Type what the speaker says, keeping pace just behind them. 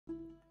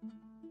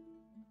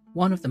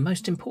One of the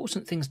most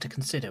important things to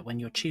consider when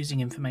you're choosing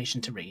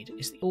information to read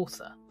is the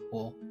author,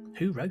 or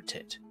who wrote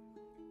it.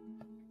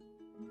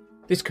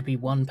 This could be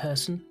one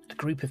person, a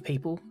group of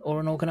people, or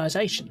an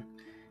organisation.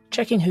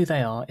 Checking who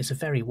they are is a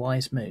very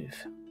wise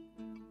move.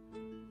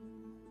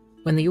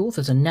 When the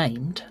authors are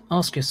named,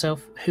 ask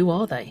yourself, who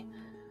are they?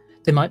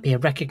 They might be a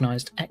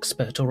recognised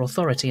expert or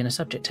authority in a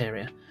subject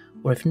area,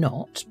 or if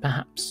not,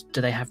 perhaps, do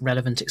they have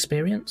relevant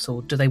experience,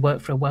 or do they work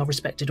for a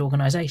well-respected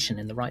organisation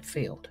in the right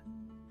field?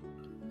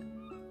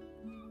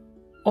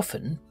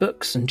 Often,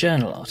 books and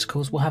journal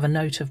articles will have a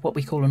note of what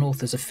we call an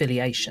author's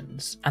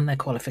affiliations and their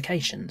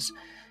qualifications,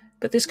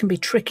 but this can be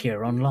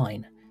trickier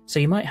online, so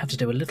you might have to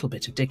do a little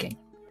bit of digging.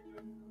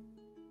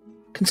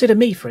 Consider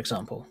me, for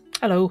example.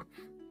 Hello.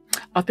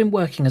 I've been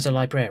working as a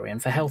librarian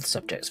for health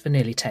subjects for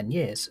nearly 10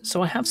 years,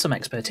 so I have some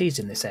expertise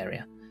in this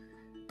area.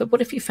 But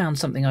what if you found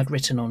something I'd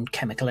written on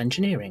chemical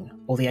engineering,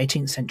 or the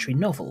 18th century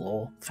novel,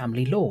 or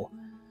family law?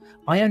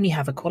 I only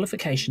have a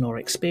qualification or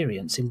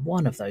experience in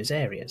one of those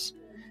areas,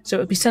 so it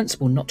would be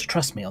sensible not to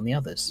trust me on the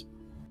others.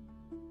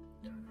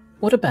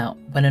 What about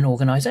when an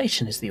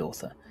organisation is the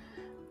author?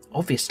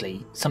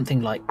 Obviously,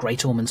 something like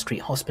Great Ormond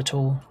Street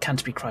Hospital,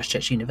 Canterbury Christ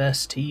Church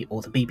University,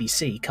 or the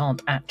BBC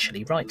can't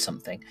actually write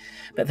something,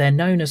 but they're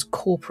known as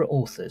corporate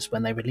authors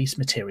when they release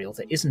material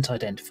that isn't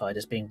identified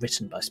as being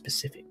written by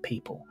specific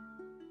people.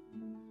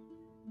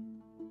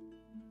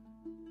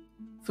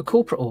 For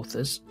corporate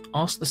authors,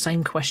 ask the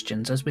same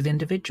questions as with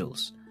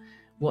individuals.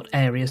 What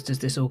areas does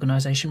this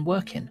organisation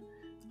work in?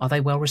 Are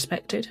they well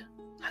respected?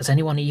 Has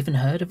anyone even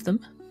heard of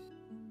them?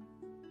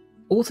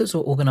 Authors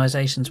or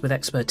organisations with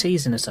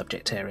expertise in a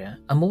subject area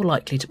are more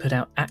likely to put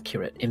out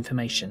accurate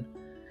information.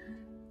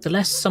 The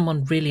less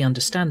someone really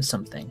understands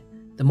something,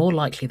 the more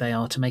likely they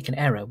are to make an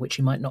error which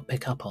you might not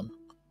pick up on.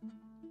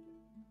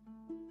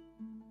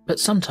 But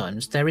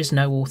sometimes there is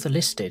no author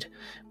listed,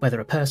 whether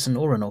a person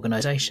or an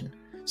organisation.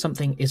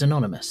 Something is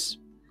anonymous.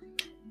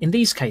 In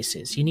these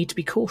cases, you need to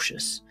be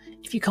cautious.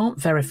 If you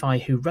can't verify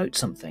who wrote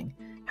something,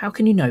 how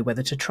can you know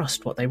whether to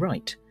trust what they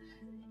write?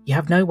 You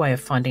have no way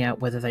of finding out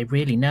whether they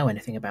really know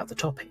anything about the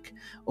topic,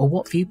 or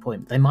what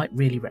viewpoint they might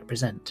really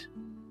represent.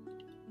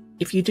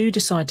 If you do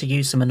decide to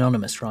use some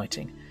anonymous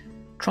writing,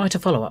 try to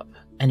follow up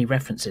any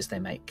references they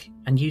make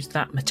and use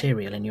that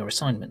material in your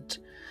assignment.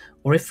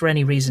 Or if for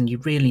any reason you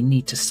really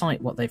need to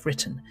cite what they've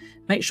written,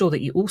 make sure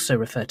that you also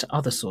refer to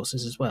other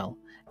sources as well,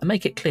 and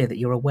make it clear that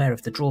you're aware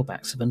of the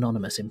drawbacks of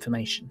anonymous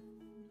information.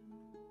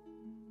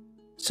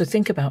 So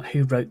think about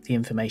who wrote the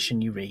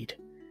information you read.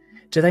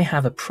 Do they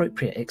have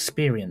appropriate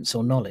experience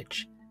or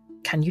knowledge?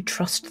 Can you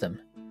trust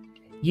them?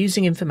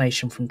 Using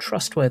information from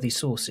trustworthy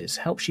sources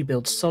helps you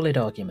build solid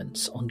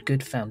arguments on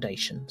good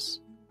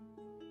foundations.